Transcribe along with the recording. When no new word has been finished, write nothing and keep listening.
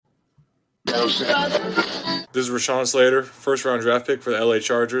This is Rashawn Slater, first round draft pick for the LA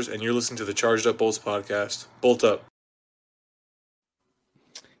Chargers, and you're listening to the Charged Up Bolts podcast. Bolt up.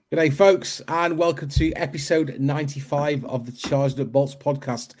 G'day, folks, and welcome to episode 95 of the Charged Up Bolts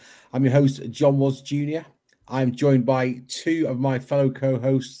podcast. I'm your host, John Was Jr. I'm joined by two of my fellow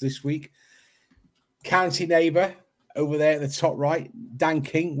co-hosts this week. County neighbour over there at the top right, Dan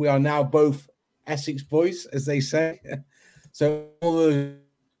King. We are now both Essex boys, as they say. So all those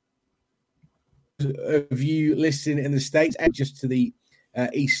of you listening in the States, and just to the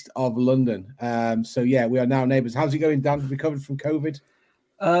east of London. So yeah, we are now neighbours. How's it going, Dan? Recovered from COVID?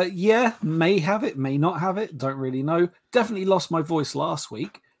 Yeah, may have it, may not have it. Don't really know. Definitely lost my voice last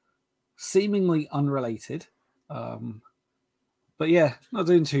week. Seemingly unrelated. But yeah, not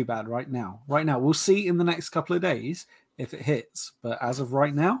doing too bad right now. We'll see in the next couple of days if it hits. But as of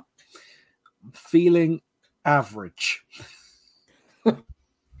right now, I'm feeling average.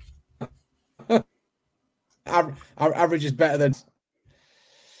 Average is better than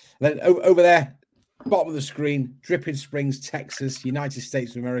over there, bottom of the screen, Dripping Springs, Texas, United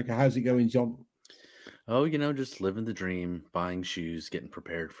States of America. How's it going, John? Oh, just living the dream, buying shoes, getting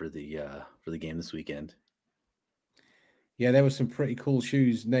prepared for the game this weekend. Yeah, there were some pretty cool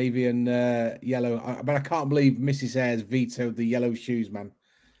shoes, navy and yellow. But I can't believe Mrs. Ayres vetoed the yellow shoes, man.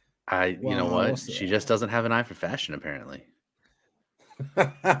 You know what? She just doesn't have an eye for fashion, apparently.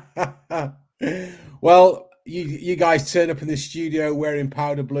 Well, you guys turned up in the studio wearing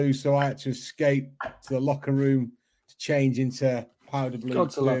powder blue, so I had to escape to the locker room to change into powder blue.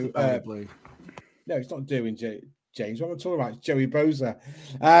 God to love powder blue. No, it's not doing, James. What am I talking about? It's Joey Boza.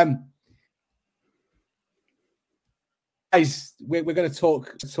 Guys, we're going to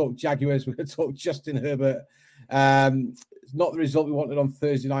talk Jaguars. We're going to talk Justin Herbert. It's not the result we wanted on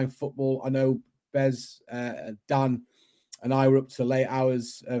Thursday Night Football. I know Bez, Dan, and I were up to the late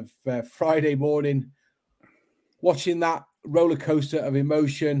hours of Friday morning watching that roller coaster of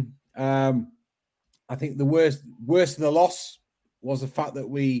emotion. I think the worst of the loss was the fact that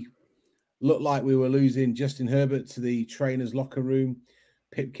we looked like we were losing Justin Herbert to the trainer's locker room.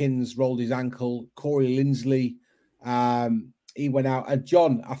 Pipkins rolled his ankle. Corey Linsley, he went out. And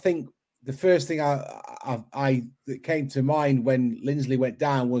John, I think the first thing I that came to mind when Linsley went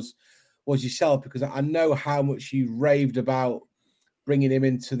down was yourself, because I know how much you raved about bringing him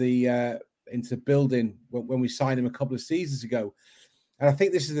into the building when we signed him a couple of seasons ago. And I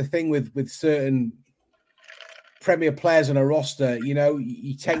think this is the thing with certain premier players on a roster.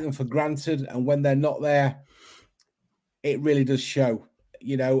 You take them for granted, and when they're not there, it really does show.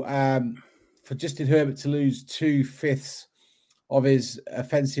 For Justin Herbert to lose 2/5 of his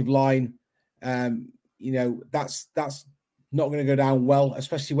offensive line, that's not going to go down well,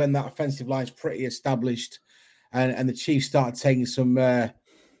 especially when that offensive line is pretty established, and the Chiefs started taking some,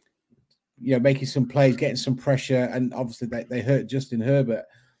 making some plays, getting some pressure, and obviously they hurt Justin Herbert.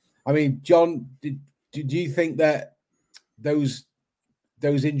 I mean, John, do you think that those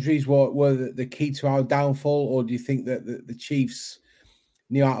injuries were the key to our downfall, or do you think that the Chiefs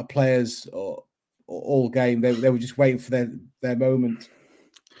knew how to play us all game? They were just waiting for their moment.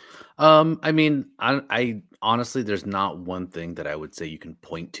 I mean, I honestly, there's not one thing that I would say you can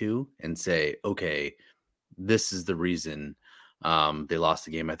point to and say, okay, this is the reason they lost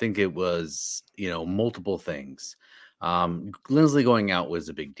the game. I think it was, multiple things. Linsley going out was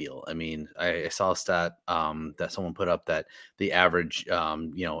a big deal. I mean, I saw a stat that someone put up that the average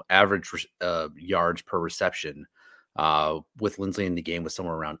yards per reception with Linsley in the game was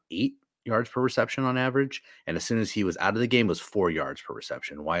somewhere around 8 yards per reception on average, and as soon as he was out of the game, it was 4 yards per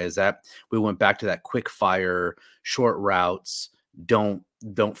reception. Why is that? We went back to that quick fire, short routes. Don't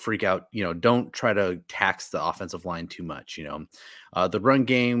freak out. Don't try to tax the offensive line too much. The run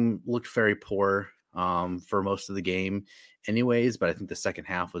game looked very poor for most of the game, anyways. But I think the second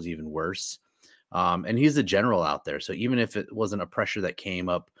half was even worse. And he's a general out there, so even if it wasn't a pressure that came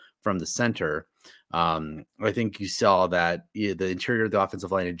up from the center, I think you saw that the interior of the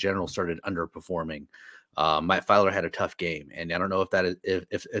offensive line in general started underperforming. Matt Filer had a tough game, and I don't know if that is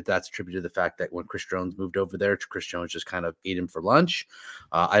if that's attributed to the fact that when Chris Jones moved over there, Chris Jones just kind of ate him for lunch.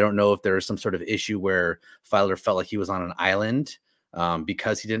 I don't know if there was some sort of issue where Filer felt like he was on an island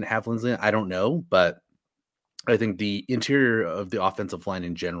because he didn't have Linsley. I don't know, but I think the interior of the offensive line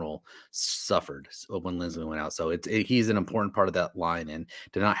in general suffered when Linsley went out. So he's an important part of that line, and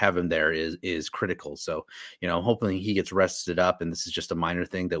to not have him there is critical. So, hopefully he gets rested up, and this is just a minor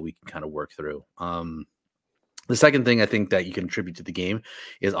thing that we can kind of work through. The second thing I think that you can attribute to the game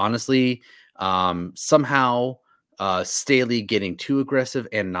is honestly somehow Staley getting too aggressive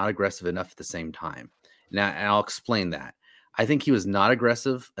and not aggressive enough at the same time. Now, and I'll explain that. I think he was not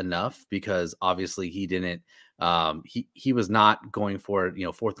aggressive enough because obviously he didn't. He was not going for it.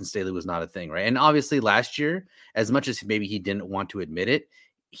 4th and Staley was not a thing, right? And obviously last year, as much as maybe he didn't want to admit it,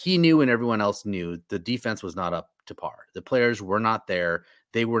 he knew and everyone else knew the defense was not up to par. The players were not there.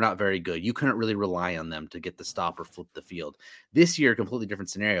 They were not very good. You couldn't really rely on them to get the stop or flip the field. This year, completely different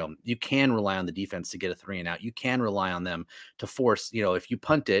scenario. You can rely on the defense to get a 3 and out. You can rely on them to force, if you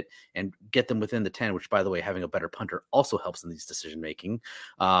punt it and get them within the 10, which by the way, having a better punter also helps in these decision making.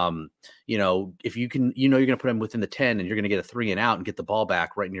 If you can, you're going to put them within the 10 and you're going to get a 3 and out and get the ball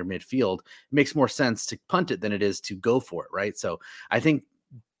back right in your midfield. It makes more sense to punt it than it is to go for it, right? So I think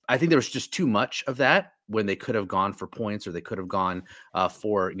there was just too much of that when they could have gone for points or they could have gone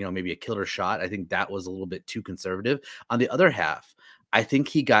for, maybe a killer shot. I think that was a little bit too conservative. On the other half, I think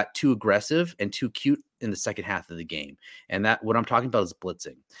he got too aggressive and too cute in the second half of the game. And that what I'm talking about is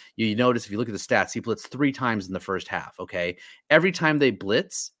blitzing. You notice if you look at the stats, he blitzed 3 times in the first half. Okay. Every time they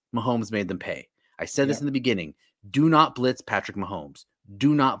blitz, Mahomes made them pay. I said this in the beginning. Do not blitz Patrick Mahomes.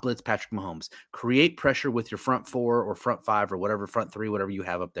 Do not blitz Patrick Mahomes. Create pressure with your front 4 or front 5 or whatever, front 3, whatever you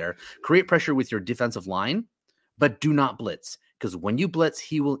have up there. Create pressure with your defensive line, but do not blitz. Because when you blitz,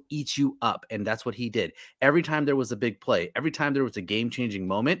 he will eat you up. And that's what he did. Every time there was a big play, every time there was a game-changing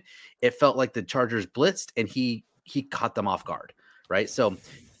moment, it felt like the Chargers blitzed and he caught them off guard, right? So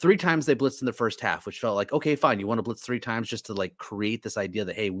 3 times they blitzed in the first half, which felt like, okay, fine. You want to blitz 3 times just to like create this idea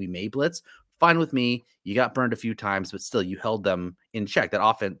that, hey, we may blitz. Fine with me. You got burned a few times, but still you held them in check. That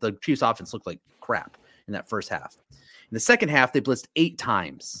offense, the Chiefs offense looked like crap in that first half. In the second half, they blitzed 8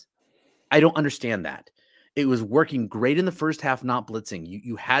 times. I don't understand that. It was working great in the first half, not blitzing.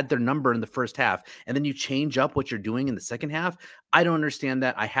 You had their number in the first half, and then you change up what you're doing in the second half. I don't understand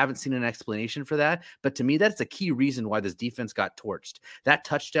that. I haven't seen an explanation for that. But to me, that's a key reason why this defense got torched. That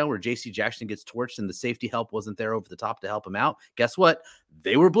touchdown where J.C. Jackson gets torched and the safety help wasn't there over the top to help him out. Guess what?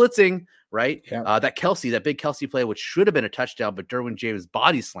 They were blitzing, right? Yeah. That big Kelsey play, which should have been a touchdown, but Derwin James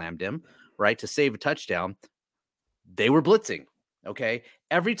body slammed him, right, to save a touchdown. They were blitzing, okay?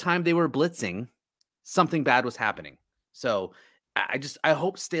 Every time they were blitzing, something bad was happening. So I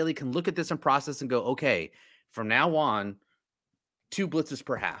hope Staley can look at this and process and go, okay, from now on, 2 blitzes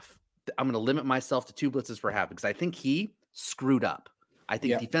per half. I'm going to limit myself to 2 blitzes per half because I think he screwed up. I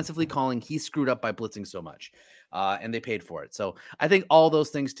think defensively calling, he screwed up by blitzing so much, and they paid for it. So I think all those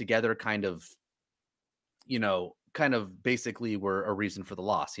things together kind of basically were a reason for the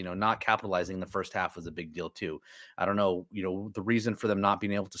loss. Not capitalizing in the first half was a big deal too. I don't know, the reason for them not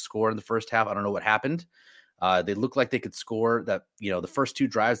being able to score in the first half. I don't know what happened. They looked like they could score that, the first 2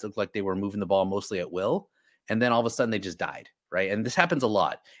 drives looked like they were moving the ball mostly at will. And then all of a sudden they just died. Right. And this happens a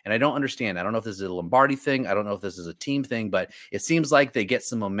lot. And I don't understand. I don't know if this is a Lombardi thing. I don't know if this is a team thing, but it seems like they get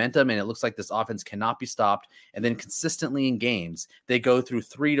some momentum and it looks like this offense cannot be stopped. And then consistently in games, they go through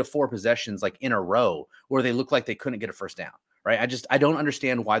 3 to 4 possessions like in a row where they look like they couldn't get a first down. Right. I don't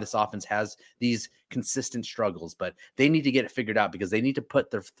understand why this offense has these consistent struggles, but they need to get it figured out because they need to put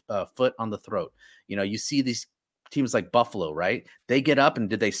their foot on the throat. You see these teams like Buffalo, right? They get up and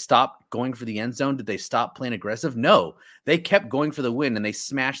did they stop going for the end zone? Did they stop playing aggressive? No, they kept going for the win and they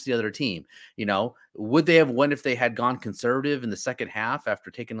smashed the other team. Would they have won if they had gone conservative in the second half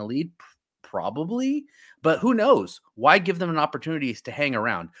after taking the lead? Probably, but who knows? Why give them an opportunity to hang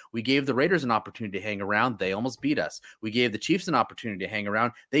around? We gave the Raiders an opportunity to hang around. They almost beat us. We gave the Chiefs an opportunity to hang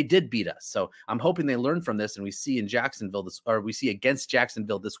around. They did beat us. So I'm hoping they learn from this and we see we see against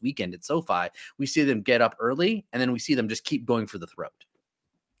Jacksonville this weekend at SoFi, we see them get up early and then we see them just keep going for the throat.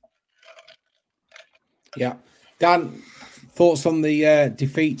 Yeah. Dan, thoughts on the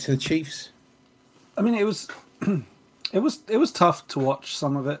defeat to the Chiefs? I mean, it was tough to watch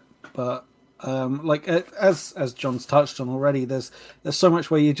some of it, but as John's touched on already, there's so much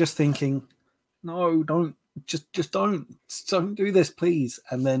where you're just thinking, no, don't don't do this, please,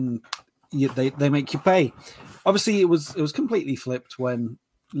 and then they make you pay. Obviously, it was completely flipped when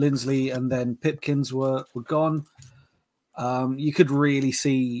Lindsley and then Pipkins were gone. You could really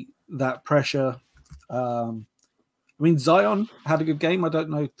see that pressure. I mean, Zion had a good game. I don't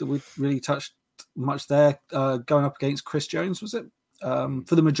know that we really touched much there. Going up against Chris Jones, was it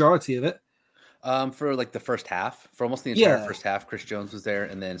for the majority of it? For like the first half, for almost the entire first half, Chris Jones was there,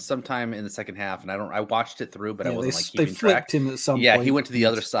 and then sometime in the second half, and I watched it through, but I wasn't like keeping track. They flipped him at some point. Yeah, he went to the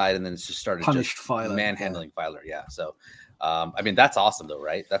other side, and then just started manhandling Filer. Yeah, so I mean that's awesome though,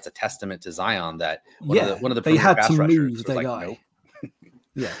 right? That's a testament to Zion that one of the they had pass to rushers move their like, guy. Nope.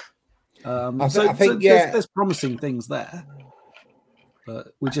 Yeah, I think there's promising things there,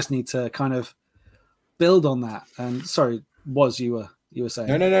 but we just need to kind of build on that. And sorry, you were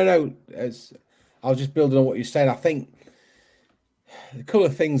saying? No. I was just building on what you're saying. I think The couple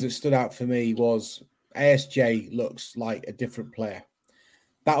of things that stood out for me was ASJ looks like a different player.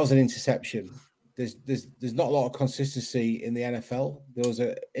 That was an interception. There's not a lot of consistency in the NFL. There was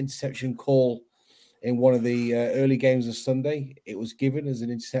an interception call in one of the early games of Sunday. It was given as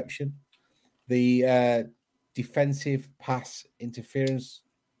an interception. The defensive pass interference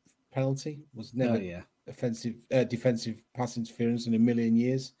penalty was never defensive pass interference in a million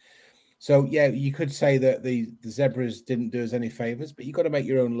years. So, yeah, you could say that the Zebras didn't do us any favors, but you've got to make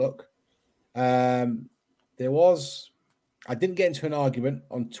your own luck. I didn't get into an argument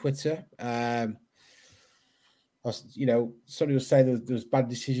on Twitter. Somebody was saying there was bad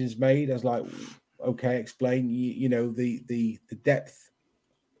decisions made. I was like, okay, explain. The depth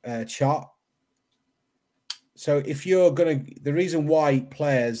chart. So if you're the reason why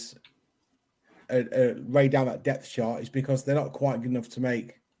players lay down that depth chart is because they're not quite good enough to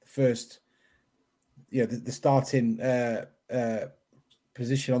make first, the starting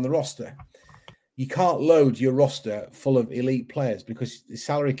position on the roster. You can't load your roster full of elite players because the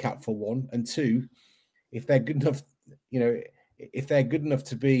salary cap for one, and two, if they're good enough, if they're good enough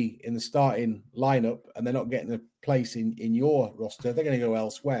to be in the starting lineup and they're not getting a place in your roster, they're going to go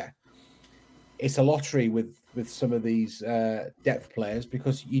elsewhere. It's a lottery with some of these depth players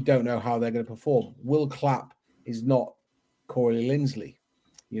because you don't know how they're going to perform. Will Clapp is not Corey Linsley,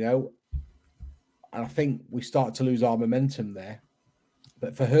 and I think we start to lose our momentum there.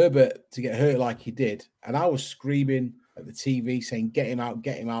 But for Herbert to get hurt like he did, and I was screaming at the TV saying, get him out.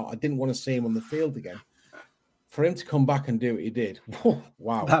 I didn't want to see him on the field again. For him to come back and do what he did,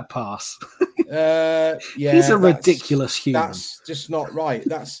 wow. That pass. He's a ridiculous human. That's just not right.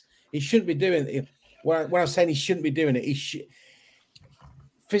 He shouldn't be doing it. When I'm saying he shouldn't be doing it,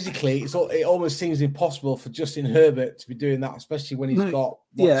 physically, it almost seems impossible for Justin Herbert to be doing that, especially when he's got.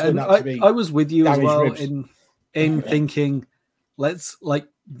 I was with you as well ribs. in thinking, this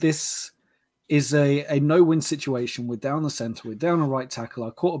is a no-win situation. We're down the center, we're down a right tackle,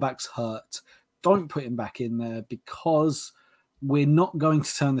 our quarterback's hurt. Don't put him back in there because we're not going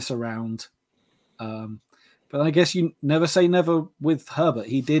to turn this around. But I guess you never say never with Herbert.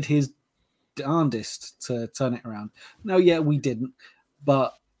 He did his darndest to turn it around. No, yeah, we didn't.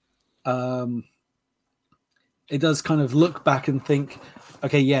 But it does kind of look back and think,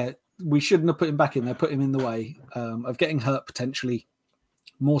 okay, yeah, we shouldn't have put him back in there, put him in the way of getting hurt potentially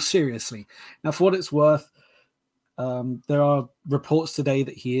more seriously. Now, for what it's worth, there are reports today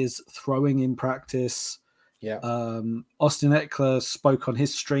that he is throwing in practice. Yeah. Austin Eckler spoke on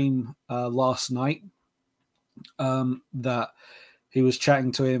his stream last night that he was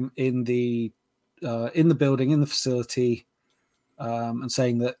chatting to him in the building, in the facility, and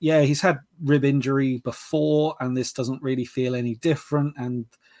saying that, yeah, he's had rib injury before and this doesn't really feel any different, and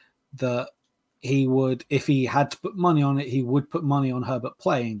that he would, if he had to put money on it, he would put money on Herbert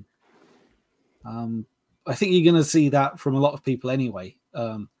playing. I think you're going to see that from a lot of people anyway.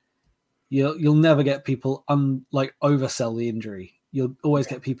 You'll never get people oversell the injury. You'll always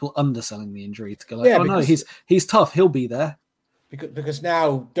get people underselling the injury to go like, no, he's tough, he'll be there. Because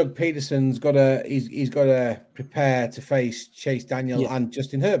now Doug Peterson's got to prepare to face Chase Daniel and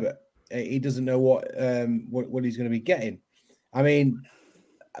Justin Herbert. He doesn't know what he's going to be getting. I mean,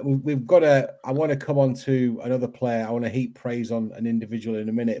 we've got to. I want to come on to another player. I want to heap praise on an individual in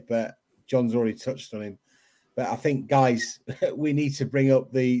a minute, but John's already touched on him. But I think, guys, we need to bring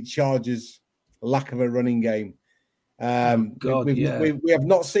up the Chargers' lack of a running game. We have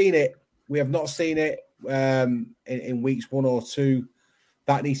not seen it. We have not seen it in weeks 1 or 2.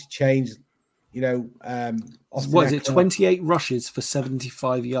 That needs to change. What is it? 28 rushes for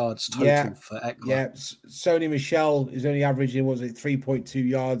 75 yards total for Eckler. Yeah, Sony Michel is only averaging 3.2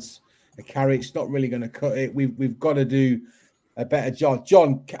 yards a carry. It's not really going to cut it. We've got to do a better job.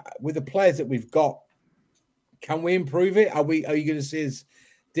 John, with the players that we've got, can we improve it? Are you going to see us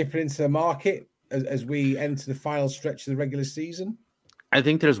dipping into the market as we enter the final stretch of the regular season? I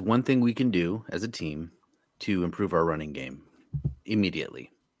think there's one thing we can do as a team to improve our running game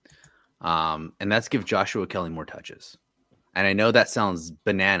immediately. And that's give Joshua Kelly more touches. And I know that sounds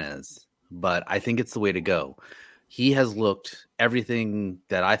bananas, but I think it's the way to go. He has looked everything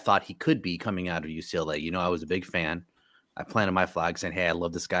that I thought he could be coming out of UCLA. I was a big fan. I planted my flag saying, hey, I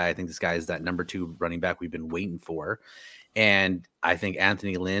love this guy. I think this guy is that number 2 running back we've been waiting for. And I think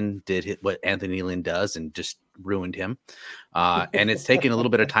Anthony Lynn did what Anthony Lynn does and just ruined him. And it's taken a little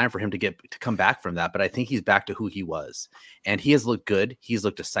bit of time for him to come back from that. But I think he's back to who he was. And he has looked good. He's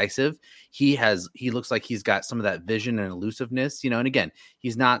looked decisive. He looks like he's got some of that vision and elusiveness, and again,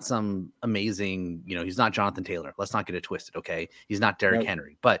 he's not some amazing, he's not Jonathan Taylor. Let's not get it twisted. Okay. He's not Derrick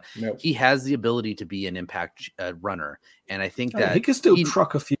Henry, but he has the ability to be an impact runner. And I think that he can still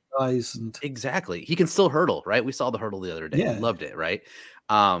truck a few guys. And exactly. He can still hurdle, right? We saw the hurdle the other day. Yeah. Loved it. Right.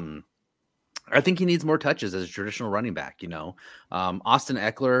 I think he needs more touches as a traditional running back. Austin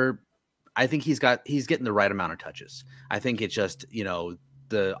Eckler, I think he's getting the right amount of touches. I think it's just,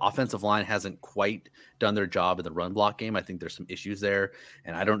 the offensive line hasn't quite done their job in the run block game. I think there's some issues there,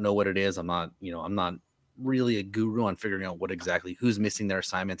 and I don't know what it is. I'm not really a guru on figuring out who's missing their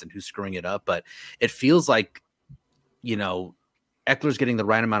assignments and who's screwing it up, but it feels like, Eckler's getting the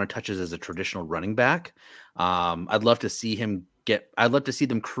right amount of touches as a traditional running back. I'd love to see them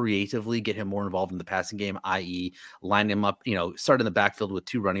creatively get him more involved in the passing game, i.e. line him up, start in the backfield with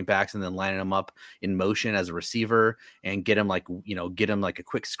two running backs and then lining him up in motion as a receiver and get him like a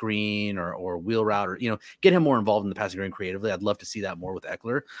quick screen or wheel route or, get him more involved in the passing game creatively. I'd love to see that more with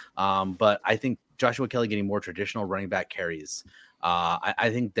Eckler. But I think Joshua Kelly getting more traditional running back carries. I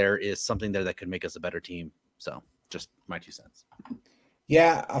think there is something there that could make us a better team. So just my 2 cents.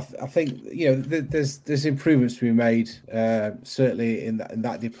 Yeah, I think there's improvements to be made, certainly in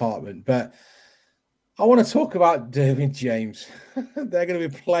that department. But I want to talk about Derwin James. They're going to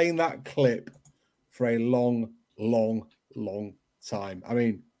be playing that clip for a long, long, long time. I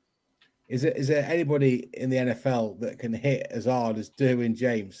mean, is there anybody in the NFL that can hit as hard as Derwin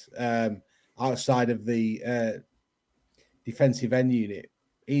James outside of the defensive end unit?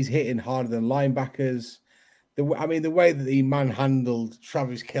 He's hitting harder than linebackers. The way that he manhandled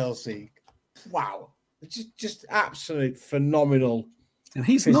Travis Kelce, wow, just absolute phenomenal. And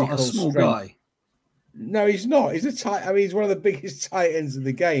he's not a small guy. No, he's not. He's he's one of the biggest tight ends in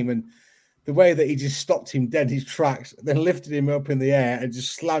the game, and the way that he just stopped him dead in his tracks, then lifted him up in the air and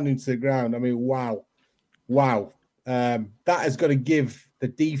just slammed him to the ground. I mean, wow. That has got to give the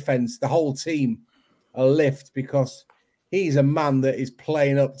defense, the whole team, a lift because he's a man that is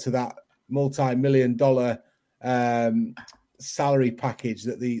playing up to that multi-million-dollar salary package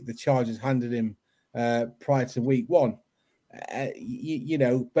that the Chargers handed him prior to week one.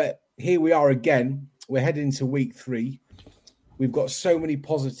 But here we are again. We're heading into week 3. We've got so many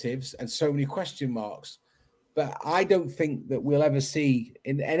positives and so many question marks. But I don't think that we'll ever see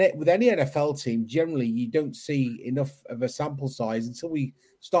with any NFL team. Generally, you don't see enough of a sample size until we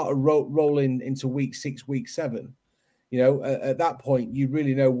start rolling into week 6, week 7. At that point, you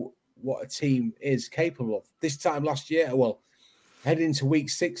really know what a team is capable of. This time last year, heading into week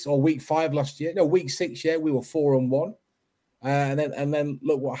 6 or week 5 last year. No, week 6, we were 4-1, and then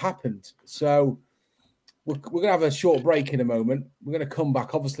look what happened. So we're going to have a short break in a moment. We're going to come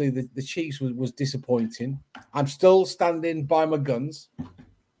back. Obviously, the Chiefs was disappointing. I'm still standing by my guns.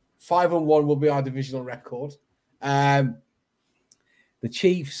 5-1 will be our divisional record. The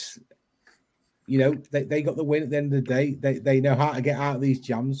Chiefs, they got the win at the end of the day. They know how to get out of these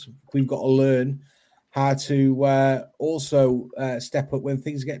jams. We've got to learn how to also step up when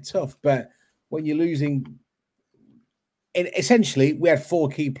things get tough. But when you're losing, essentially, we had 4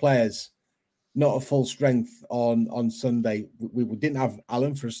 key players not at full strength on Sunday. We didn't have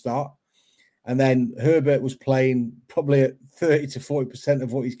Allen for a start. And then Herbert was playing probably at 30 to 40%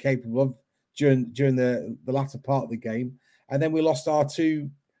 of what he's capable of during the latter part of the game. And then we lost our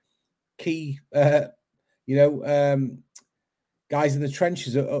 2 key, guys in the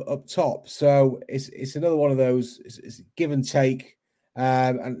trenches up top. So it's another one of those. It's give and take.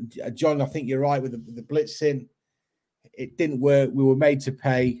 And John, I think you're right with the blitzing. It didn't work. We were made to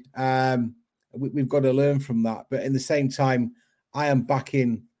pay. We've got to learn from that. But in the same time, I am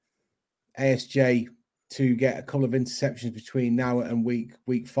backing ASJ to get a couple of interceptions between now and week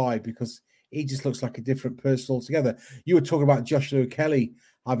 5 because he just looks like a different person altogether. You were talking about Joshua Kelly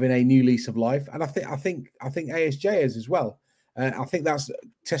having a new lease of life, and I think ASJ is as well. I think that's a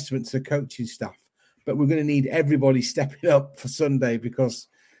testament to the coaching staff. But we're going to need everybody stepping up for Sunday because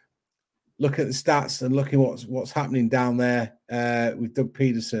looking at the stats and looking what's happening down there with Doug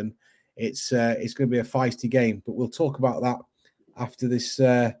Peterson, it's going to be a feisty game. But we'll talk about that after this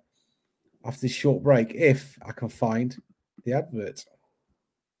short break, if I can find the advert.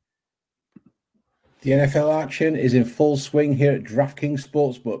 The NFL action is in full swing here at DraftKings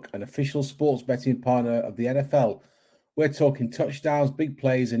Sportsbook, an official sports betting partner of the NFL. We're talking touchdowns, big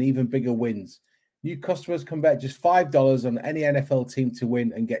plays, and even bigger wins. New customers can bet just $5 on any NFL team to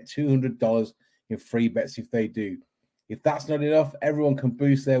win and get $200 in free bets if they do. If that's not enough, everyone can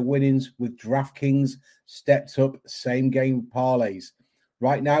boost their winnings with DraftKings stepped up same game parlays.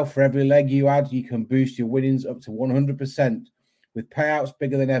 Right now, for every leg you add, you can boost your winnings up to 100% with payouts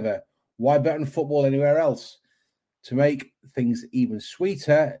bigger than ever. Why bet on football anywhere else? To make things even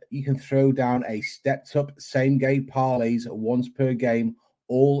sweeter, you can throw down a stepped up same game parlays once per game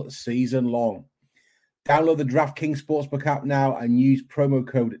all season long. Download the DraftKings Sportsbook app now and use promo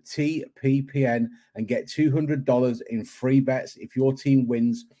code TPPN and get $200 in free bets if your team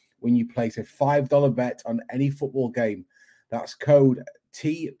wins when you place a $5 bet on any football game. That's code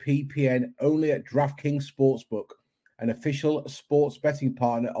TPPN only at DraftKings Sportsbook, an official sports betting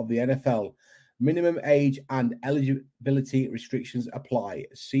partner of the NFL. Minimum age and eligibility restrictions apply.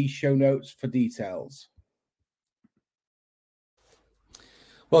 See show notes for details.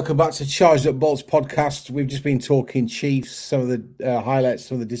 Welcome back to Charged Up Bolts podcast. We've just been talking Chiefs, some of the highlights,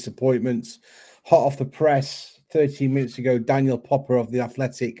 some of the disappointments. Hot off the press, 13 minutes ago, Daniel Popper of The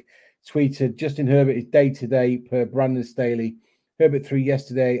Athletic tweeted, Justin Herbert is day-to-day per Brandon Staley. Herbert threw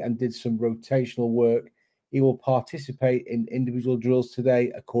yesterday and did some rotational work. He will participate in individual drills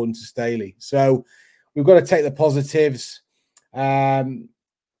today, according to Staley. So we've got to take the positives.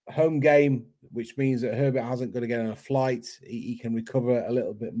 Home game, which means that Herbert hasn't got to get on a flight. He can recover a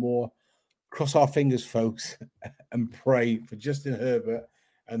little bit more. Cross our fingers, folks, and pray for Justin Herbert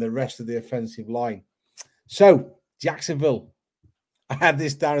and the rest of the offensive line. So, Jacksonville. I had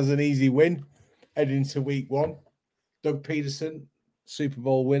this down as an easy win heading into week one. Doug Peterson, Super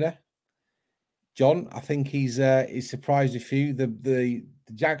Bowl winner. John, I think he's surprised a few. The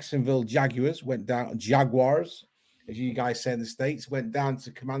Jacksonville Jaguars went down, Jaguars, as you guys say in the States, went down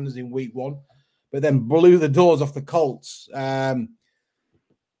to Commanders in week one, but then blew the doors off the Colts. A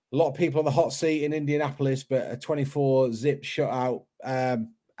lot of people on the hot seat in Indianapolis, but a 24-zip shutout.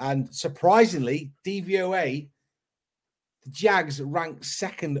 And surprisingly, DVOA, the Jags ranked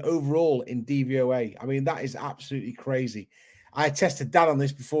second overall in DVOA. I mean, that is absolutely crazy. I tested Dan on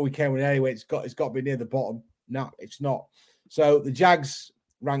this before we came in anyway. It's got to be near the bottom. No, it's not. So the Jags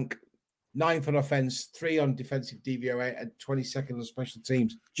rank 9th on offense, 3 on defensive DVOA, and 22nd on special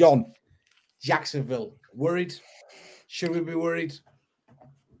teams. John, Jacksonville, worried? Should we be worried?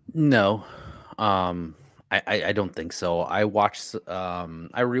 No, I don't think so. I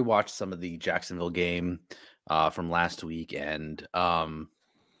rewatched some of the Jacksonville game from last week, and I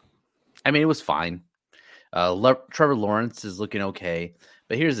mean, it was fine. Trevor Lawrence is looking okay,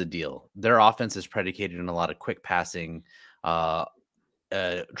 but here's the deal. Their offense is predicated on a lot of quick passing.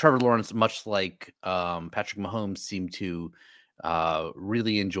 Trevor Lawrence, much like Patrick Mahomes, seemed to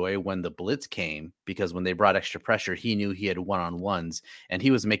really enjoy when the blitz came, because when they brought extra pressure, he knew he had one-on-ones and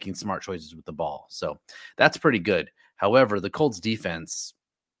he was making smart choices with the ball. So that's pretty good. However, the Colts defense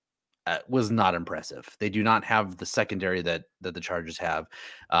was not impressive. They do not have the secondary that the Chargers have.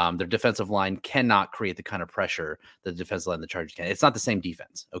 Their defensive line cannot create the kind of pressure that the defensive line the Chargers can. It's not the same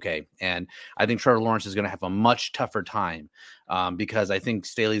defense, okay? And I think Trevor Lawrence is going to have a much tougher time because I think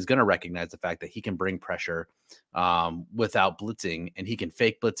Staley is going to recognize the fact that he can bring pressure without blitzing, and he can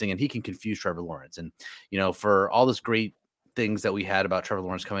fake blitzing, and he can confuse Trevor Lawrence. And, you know, for all this great things that we had about Trevor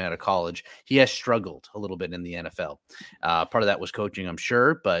Lawrence coming out of college, he has struggled a little bit in the NFL. Part of that was coaching, I'm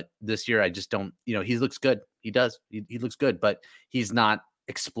sure, but this year I just don't, you know, he looks good. He does. He looks good, but he's not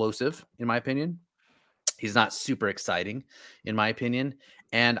explosive, in my opinion. He's not super exciting, in my opinion.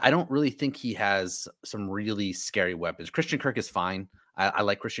 And I don't really think he has some really scary weapons. Christian Kirk is fine. I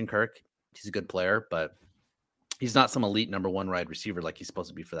like Christian Kirk. He's a good player, but he's not some elite number one wide receiver like he's supposed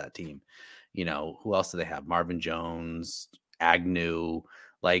to be for that team. You know, who else do they have? Marvin Jones, Agnew.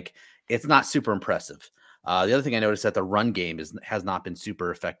 Like, it's not super impressive. The other thing I noticed that the run game has not been super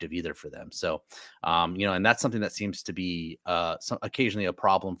effective either for them. So, you know, and that's something that seems to be occasionally a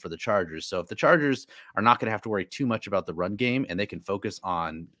problem for the Chargers. So if the Chargers are not going to have to worry too much about the run game, and they can focus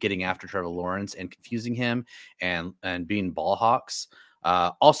on getting after Trevor Lawrence and confusing him and being ball hawks.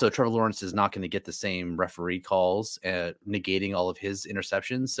 Also, Trevor Lawrence is not going to get the same referee calls, negating all of his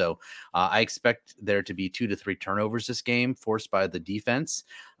interceptions. So I expect there to be 2 to 3 turnovers this game forced by the defense.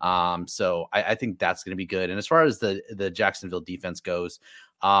 So I think that's going to be good. And as far as the Jacksonville defense goes,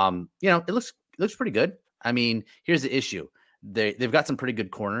 you know, it looks pretty good. I mean, here's the issue. They've got some pretty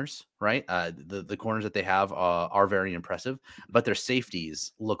good corners, right? The corners that they have are very impressive, but their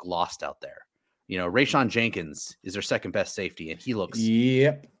safeties look lost out there. You know, Rayshawn Jenkins is their second best safety, and he looks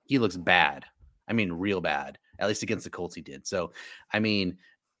bad. I mean, real bad. At least against the Colts, he did. So, I mean,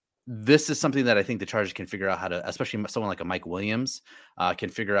 this is something that I think the Chargers can figure out how to, especially someone like a Mike Williams, can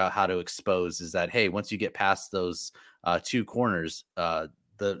figure out how to expose. Is that, hey, once you get past those 2 corners, the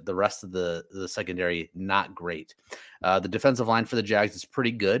the rest of the secondary, not great. The defensive line for the Jags is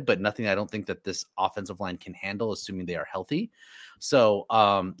pretty good, but nothing I don't think that this offensive line can handle, assuming they are healthy. So,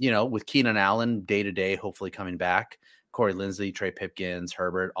 with Keenan Allen day-to-day, hopefully coming back, Corey Linsley, Trey Pipkins,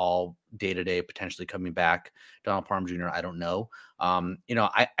 Herbert, all day-to-day potentially coming back. Donald Parham Jr., I don't know.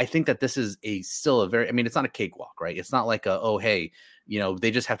 I think that this is still a very, it's not a cakewalk, right? It's not like they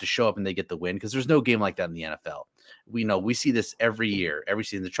just have to show up and they get the win, because there's no game like that in the NFL. We see this every year, every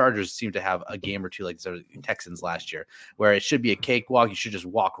season. The Chargers seem to have a game or two like the Texans last year, where it should be a cakewalk. You should just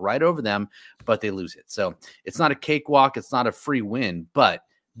walk right over them, but they lose it. So it's not a cakewalk. It's not a free win, but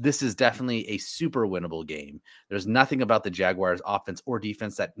this is definitely a super winnable game. There's nothing about the Jaguars offense or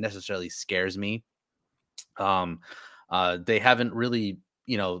defense that necessarily scares me. They haven't really,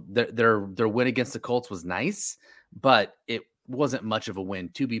 their win against the Colts was nice, but it wasn't much of a win,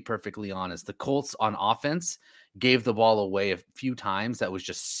 to be perfectly honest. The Colts on offense gave the ball away a few times. That was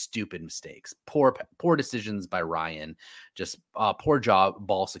just stupid mistakes, poor decisions by Ryan, just poor job,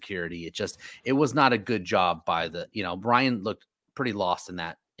 ball security. It was not a good job by Ryan looked pretty lost in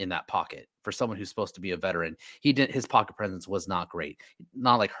that pocket for someone who's supposed to be a veteran. His pocket presence was not great.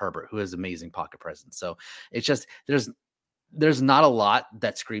 Not like Herbert, who has amazing pocket presence. So it's just, there's not a lot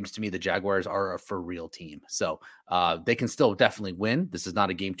that screams to me the Jaguars are a for real team. So they can still definitely win. This is not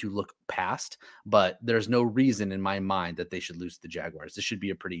a game to look past, but there's no reason in my mind that they should lose to the Jaguars. This should be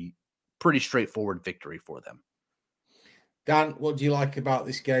a pretty straightforward victory for them. Dan, what do you like about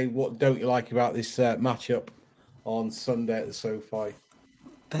this game? What don't you like about this matchup on Sunday at the SoFi?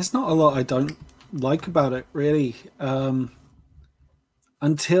 There's not a lot I don't like about it, really.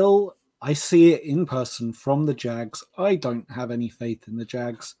 Until I see it in person from the Jags, I don't have any faith in the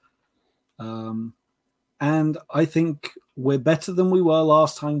Jags. And I think we're better than we were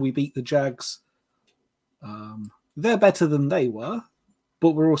last time we beat the Jags. They're better than they were,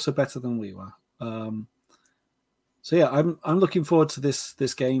 but we're also better than we were. So yeah, I'm looking forward to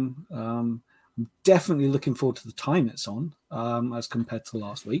this game. I'm definitely looking forward to the time it's on, as compared to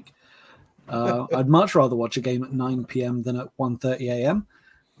last week. I'd much rather watch a game at 9 p.m. than at 1:30 a.m.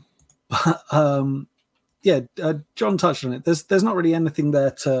 But John touched on it. There's not really anything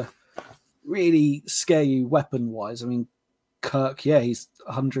there to really scare you weapon-wise. Kirk, he's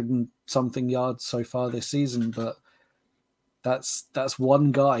 100 and something yards so far this season, but that's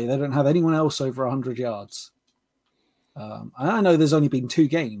one guy. They don't have anyone else over 100 yards. I know there's only been 2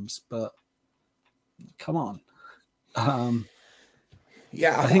 games, but come on. I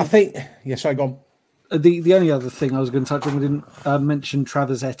think. Yeah, sorry, go on. The only other thing I was going to touch on, we didn't mention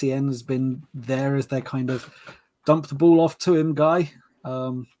Travis Etienne has been there as their kind of dump the ball off to him guy.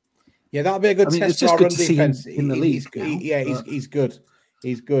 That'll be a good test for our run defense in the league. He's good.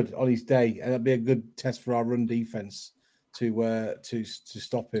 He's good on his day, and that'll be a good test for our run defense to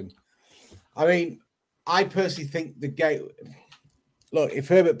stop him. I personally think the game. Look, if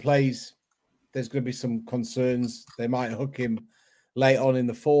Herbert plays, there's going to be some concerns. They might hook him late on in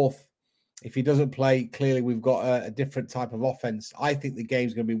the fourth. If he doesn't play, clearly we've got a different type of offense. I think the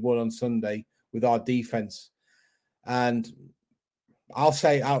game's going to be won on Sunday with our defense. And I'll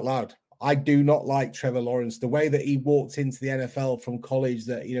say it out loud, I do not like Trevor Lawrence. The way that he walked into the NFL from college,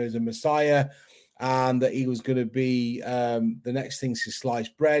 that he's a messiah, and that he was going to be the next thing to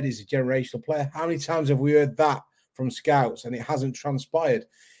sliced bread. He's a generational player. How many times have we heard that from scouts and it hasn't transpired?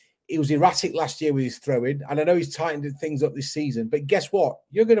 He was erratic last year with his throwing, and I know he's tightened things up this season. But guess what?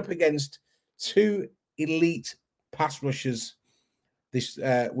 You're going up against 2 elite pass rushers this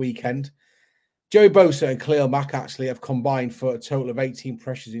weekend. Joey Bosa and Khalil Mack actually have combined for a total of 18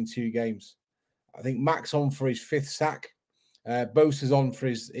 pressures in 2 games. I think Mack's on for his 5th sack. Bosa's on for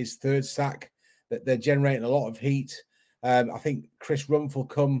his 3rd sack. That they're generating a lot of heat. I think Chris Rumph will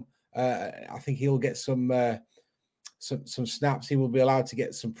come. I think he'll get some snaps. He will be allowed to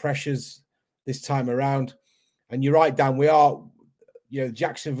get some pressures this time around. And you're right, Dan. We are,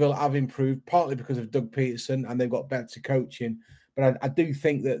 Jacksonville have improved partly because of Doug Peterson and they've got better coaching. But I do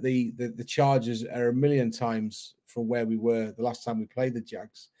think that the Chargers are a million times from where we were the last time we played the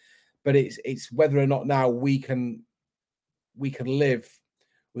Jags. But it's whether or not now we can live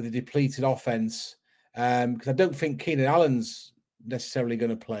with a depleted offense, because I don't think Keenan Allen's necessarily going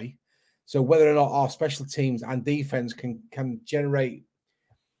to play. So whether or not our special teams and defense can generate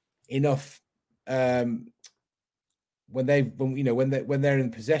enough when they're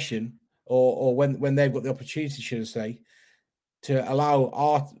in possession or when they've got the opportunity, should I say, to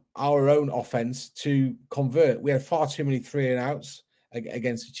allow our own offense to convert. We had far too many 3-and-outs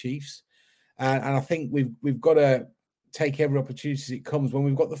against the Chiefs, and I think we've got to take every opportunity as it comes when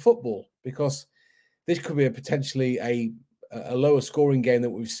we've got the football, because this could be potentially a a lower scoring game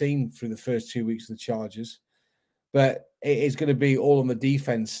than we've seen through the first 2 weeks of the Chargers. But it is going to be all on the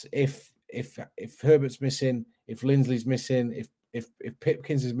defense. If Herbert's missing, if Lindsley's missing, if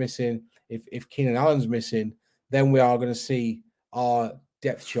Pipkins is missing, if Keenan Allen's missing, then we are going to see our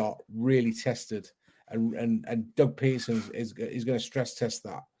depth chart really tested. And Doug Peterson is going to stress test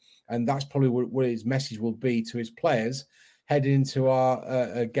that. And that's probably what his message will be to his players heading into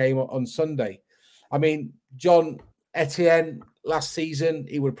our game on Sunday. I mean, John Etienne last season,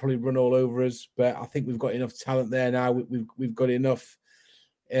 he would probably run all over us, but I think we've got enough talent there now. We've got enough,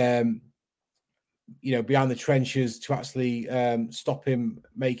 behind the trenches to actually stop him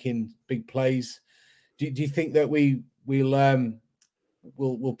making big plays. Do you think that we'll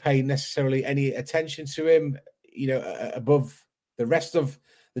pay necessarily any attention to him, above the rest of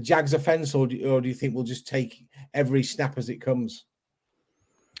the Jags offense, or do you think we'll just take every snap as it comes?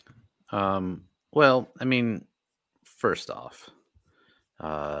 Well, I mean, first off,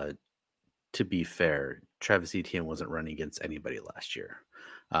 to be fair, Travis Etienne wasn't running against anybody last year,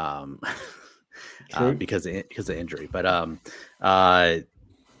 because of injury. But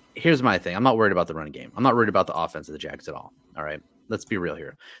here's my thing: I'm not worried about the running game. I'm not worried about the offense of the Jags at all. All right, let's be real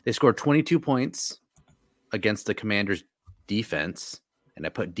here. They scored 22 points against the Commanders' defense, and I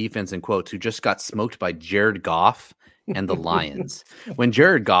put defense in quotes, who just got smoked by Jared Goff and the Lions. When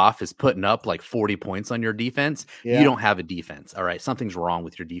Jared Goff is putting up like 40 points on your defense, you don't have a defense. All right. Something's wrong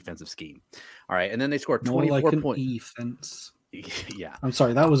with your defensive scheme. All right. And then they scored 24 points. Defense. Yeah. I'm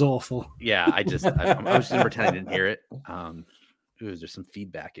sorry. That was awful. Yeah. I was just pretending I didn't hear it. There's some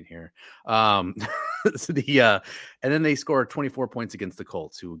feedback in here. And then they scored 24 points against the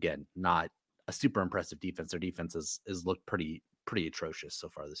Colts, who, again, not a super impressive defense. Their defense is looked pretty atrocious so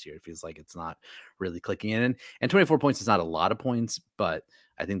far this year. It feels like it's not really clicking in. And 24 points is not a lot of points, but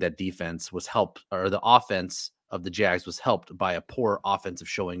I think that defense was helped, or the offense of the Jags was helped by a poor offensive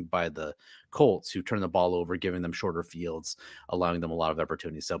showing by the Colts, who turned the ball over, giving them shorter fields, allowing them a lot of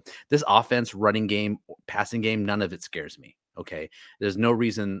opportunities. So this offense, running game, passing game, none of it scares me. Okay. There's no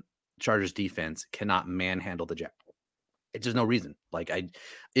reason Chargers defense cannot manhandle the Jags. It's just no reason.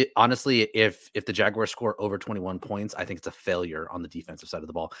 Honestly, if the Jaguars score over 21 points, I think it's a failure on the defensive side of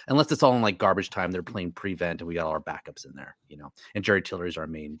the ball, unless it's all in like garbage time. They're playing prevent and we got all our backups in there, and Jerry Tillery's our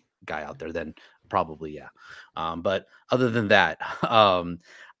main guy out there. Then probably, yeah. But other than that,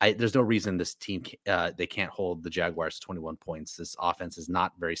 there's no reason this team, they can't hold the Jaguars to 21 points. This offense is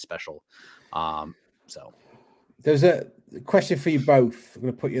not very special. So there's a question for you both. I'm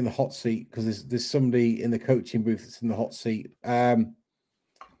going to put you in the hot seat because there's somebody in the coaching booth that's in the hot seat.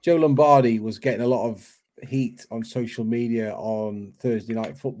 Joe Lombardi was getting a lot of heat on social media on Thursday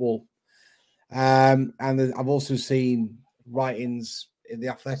Night Football. And I've also seen writings in the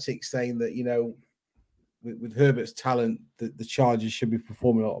Athletic saying that, with Herbert's talent, the Chargers should be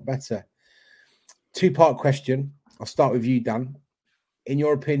performing a lot better. Two-part question. I'll start with you, Dan. In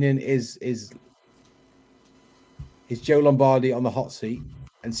your opinion, is Joe Lombardi on the hot seat?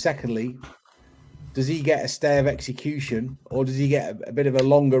 And secondly, does he get a stay of execution, or does he get a bit of a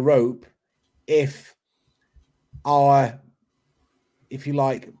longer rope if our, if you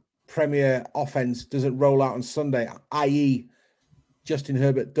like, premier offense doesn't roll out on Sunday, i.e. Justin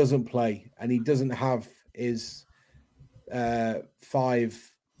Herbert doesn't play and he doesn't have his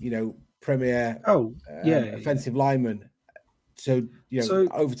 5, premier offensive linemen. So,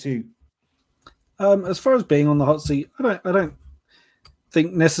 over to you. As far as being on the hot seat, I don't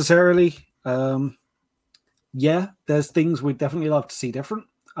think necessarily. There's things we'd definitely love to see different.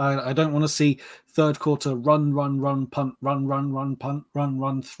 I don't want to see third quarter run, punt, run, punt,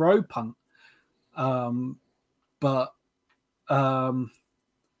 run, throw, punt. But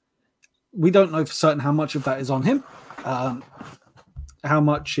we don't know for certain how much of that is on him. How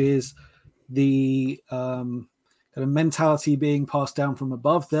much is the kind of mentality being passed down from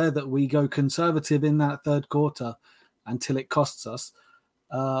above there, that we go conservative in that third quarter until it costs us.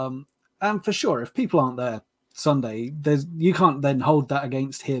 And for sure, if people aren't there Sunday, you can't then hold that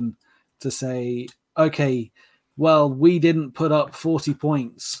against him to say, okay, well, we didn't put up 40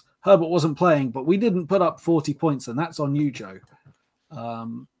 points. Herbert wasn't playing, but we didn't put up 40 points, and that's on you, Joe.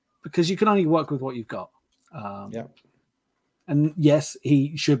 Because you can only work with what you've got. And yes,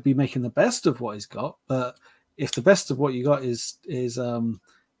 he should be making the best of what he's got, but if the best of what you got is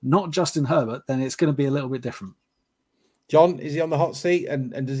not Justin Herbert, then it's going to be a little bit different. John, is he on the hot seat,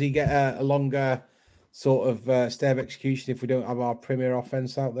 and does he get a longer sort of stay of execution if we don't have our premier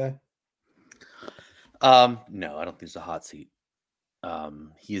offense out there? No, I don't think it's a hot seat.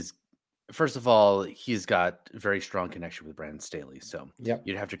 First of all, he's got a very strong connection with Brandon Staley, so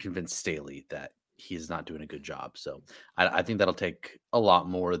you'd have to convince Staley that he's not doing a good job. So I think that'll take a lot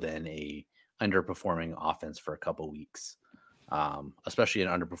more than a underperforming offense for a couple weeks, especially an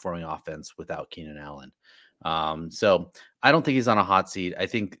underperforming offense without Keenan Allen. So I don't think he's on a hot seat. I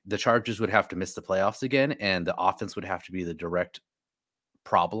think the Chargers would have to miss the playoffs again, and the offense would have to be the direct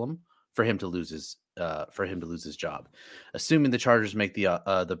problem for him to lose his job. Assuming the Chargers make the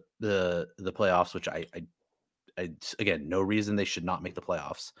playoffs, which I again, no reason they should not make the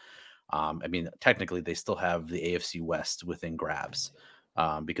playoffs. I mean, technically, they still have the AFC West within grabs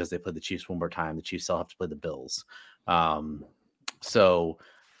because they play the Chiefs one more time. The Chiefs still have to play the Bills. So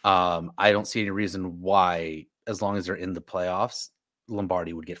I don't see any reason why, as long as they're in the playoffs,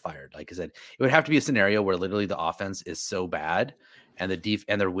 Lombardi would get fired. Like I said, it would have to be a scenario where literally the offense is so bad and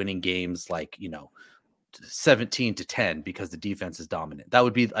they're winning games like, 17-10 because the defense is dominant. That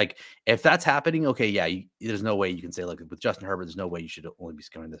would be like, if that's happening, okay, yeah, there's no way you can say, like, with Justin Herbert, there's no way you should only be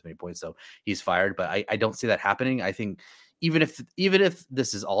scoring this many points, so he's fired. But I don't see that happening. I think even if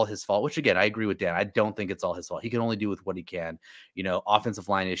this is all his fault, which again, I agree with Dan, I don't think it's all his fault. He can only do with what he can, offensive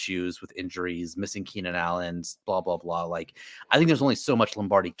line issues with injuries, missing Keenan Allen, blah, blah, blah. Like, I think there's only so much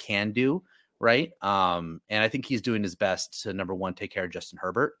Lombardi can do. Right. And I think he's doing his best to, number one, take care of Justin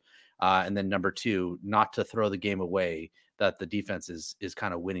Herbert. And then number two, not to throw the game away that the defense is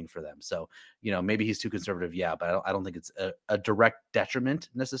kind of winning for them. So, maybe he's too conservative. Yeah, but I don't think it's a direct detriment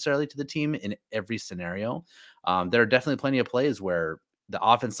necessarily to the team in every scenario. There are definitely plenty of plays where the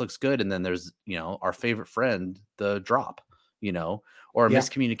offense looks good. And then there's, our favorite friend, the drop, or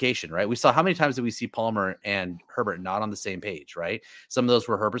miscommunication, right? We saw how many times did we see Palmer and Herbert not on the same page, right? Some of those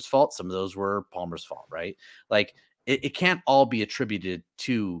were Herbert's fault. Some of those were Palmer's fault, right? Like it can't all be attributed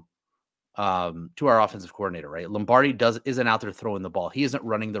to our offensive coordinator, right? Lombardi isn't out there throwing the ball. He isn't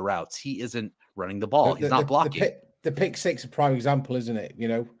running the routes. He isn't running the ball. He's not blocking. The pick six, a prime example, isn't it?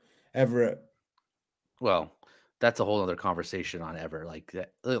 Everett. Well, that's a whole other conversation on Everett. Like,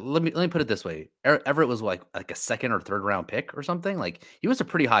 let me put it this way: Everett was like a second or third round pick or something. Like, he was a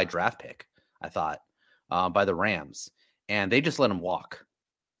pretty high draft pick, I thought, by the Rams, and they just let him walk,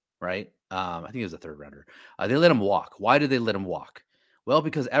 right? I think he was a third rounder. They let him walk. Why did they let him walk? Well,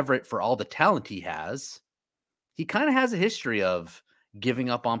 because Everett, for all the talent he kind of has a history of giving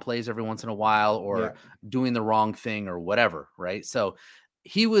up on plays every once in a while or doing the wrong thing or whatever, right? So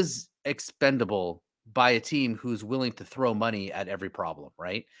he was expendable by a team who's willing to throw money at every problem,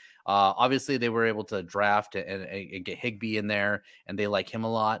 right? Obviously, they were able to draft and get Higbee in there, and they like him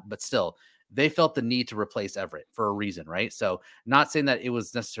a lot, but still, they felt the need to replace Everett for a reason, right? So not saying that it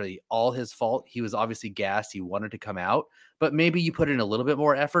was necessarily all his fault. He was obviously gassed. He wanted to come out, but maybe you put in a little bit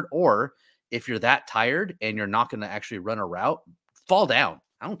more effort, or if you're that tired and you're not going to actually run a route, fall down.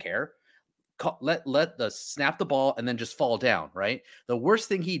 I don't care. Let the snap the ball and then just fall down, right? The worst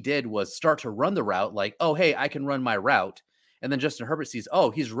thing he did was start to run the route like, oh, hey, I can run my route. And then Justin Herbert sees,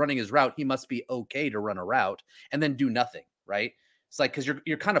 oh, he's running his route. He must be okay to run a route, and then do nothing, right? It's like, because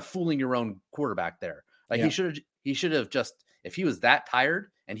you're kind of fooling your own quarterback there. Like, he should have just, if he was that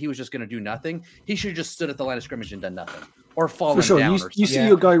tired and he was just going to do nothing, he should have just stood at the line of scrimmage and done nothing, or fallen for sure. down. You see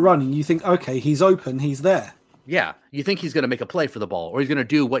your guy running, you think, okay, he's open, he's there. Yeah, you think he's going to make a play for the ball, or he's going to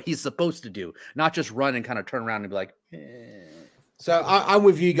do what he's supposed to do, not just run and kind of turn around and be like, eh. So I'm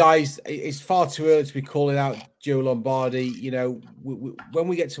with you guys. It's far too early to be calling out Joe Lombardi. When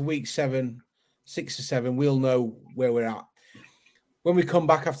we get to week 6 or 7, we'll know where we're at. When we come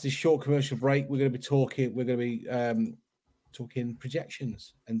back after this short commercial break, we're going to be talking. We're going to be talking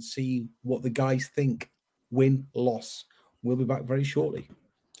projections and see what the guys think. Win, loss. We'll be back very shortly.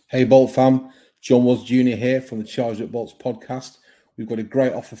 Hey, Bolt fam. John Woods Jr. here from the Charged Up Bolts podcast. We've got a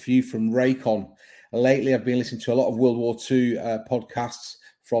great offer for you from Raycon. Lately, I've been listening to a lot of World War II podcasts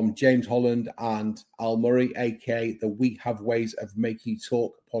from James Holland and Al Murray, aka the We Have Ways of Making You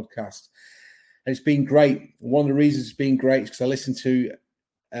Talk podcast. And it's been great. One of the reasons it's been great is because I listen to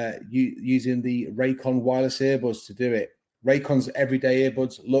using the Raycon wireless earbuds to do it. Raycon's everyday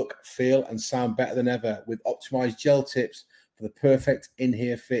earbuds look, feel, and sound better than ever with optimized gel tips for the perfect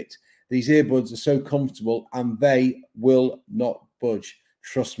in-ear fit. These earbuds are so comfortable and they will not budge.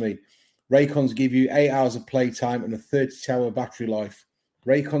 Trust me. Raycons give you 8 hours of playtime and a 30-hour battery life.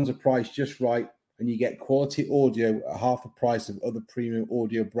 Raycons are priced just right, and you get quality audio at half the price of other premium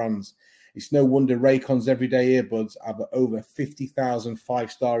audio brands. It's no wonder Raycon's everyday earbuds have over 50,000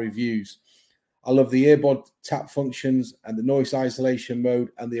 5-star reviews. I love the earbud tap functions and the noise isolation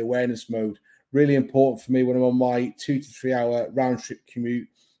mode and the awareness mode. Really important for me when I'm on my 2 to 3 hour round trip commute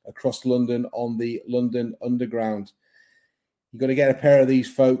across London on the London Underground. You've got to get a pair of these,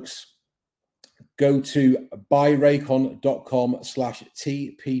 folks. Go to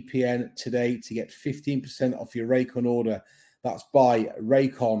buyraycon.com/TPPN today to get 15% off your Raycon order. That's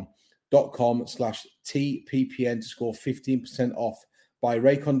buyraycon.com/TPPN to score 15% off.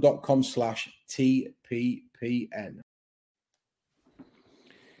 Buyraycon.com/TPPN.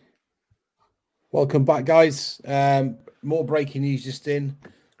 Welcome back, guys. More breaking news just in.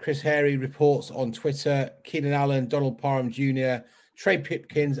 Chris Harry reports on Twitter. Keenan Allen, Donald Parham Jr., Trey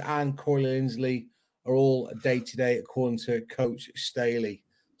Pipkins, and Corey Lindsley are all day-to-day, according to Coach Staley.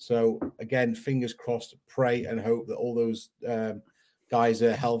 So, again, fingers crossed, pray and hope that all those guys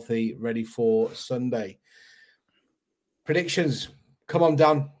are healthy, ready for Sunday. Predictions. Come on,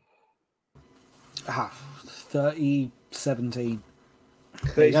 Dan. 30-17.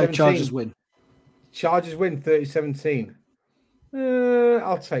 30-17. Chargers win. Chargers win 30-17.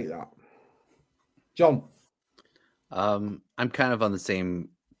 I'll take that. John. I'm kind of on the same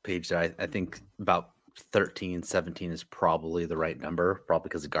page there. I think about 13-17 is probably the right number, probably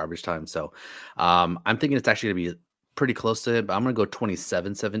because of garbage time. So I'm thinking it's actually going to be pretty close to it, but I'm going to go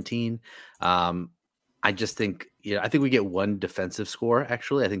 27-17. I just think, I think we get one defensive score.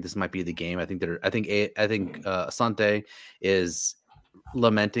 Actually, I think this might be the game. I think Asante is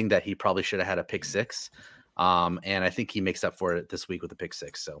lamenting that he probably should have had a pick six. And I think he makes up for it this week with a pick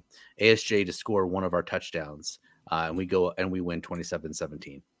six. So ASJ to score one of our touchdowns, and we win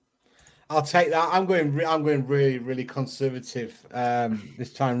 27-17. I'll take that. I'm going really, really conservative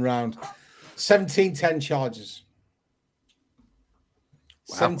this time round. 17-10 Chargers.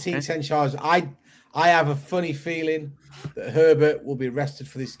 Wow, 17-10 Chargers. I have a funny feeling that Herbert will be rested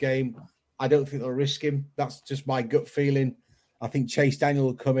for this game. I don't think they'll risk him. That's just my gut feeling. I think Chase Daniel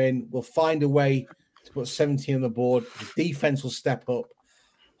will come in. We'll find a way to put 17 on the board. The defense will step up,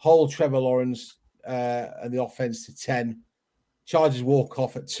 hold Trevor Lawrence and the offense to 10. Chargers walk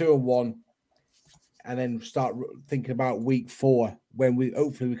off at 2-1, and then start thinking about week 4 when we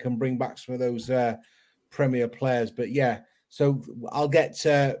can bring back some of those premier players. But yeah, so I'll get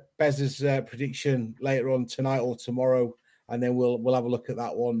Bez's prediction later on tonight or tomorrow, and then we'll have a look at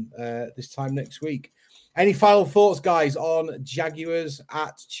that one this time next week. Any final thoughts, guys, on Jaguars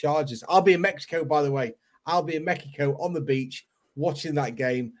at Chargers? I'll be in Mexico, by the way. I'll be in Mexico on the beach watching that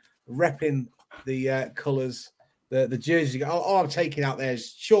game, repping the colors, the jerseys. All I'm taking out there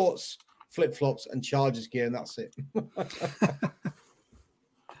is shorts, flip-flops, and Chargers gear, and that's it.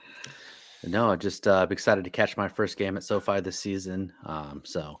 No, just excited to catch my first game at SoFi this season. Are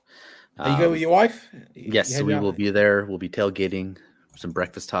you going with your wife? Yes, we will be there. We'll be tailgating, some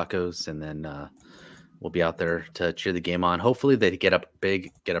breakfast tacos, and then we'll be out there to cheer the game on. Hopefully they get up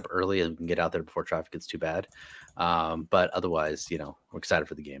early, and we can get out there before traffic gets too bad. But otherwise, we're excited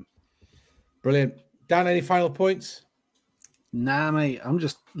for the game. Brilliant. Dan, any final points? Nah, mate. I'm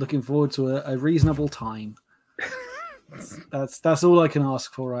just looking forward to a reasonable time. That's all I can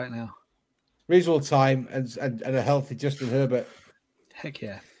ask for right now. Reasonable time and a healthy Justin Herbert. Heck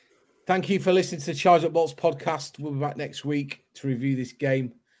yeah. Thank you for listening to the Charge Up Bolts podcast. We'll be back next week to review this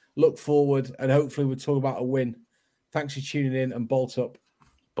game. Look forward, and hopefully we'll talk about a win. Thanks for tuning in, and bolt up.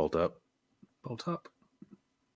 Bolt up. Bolt up.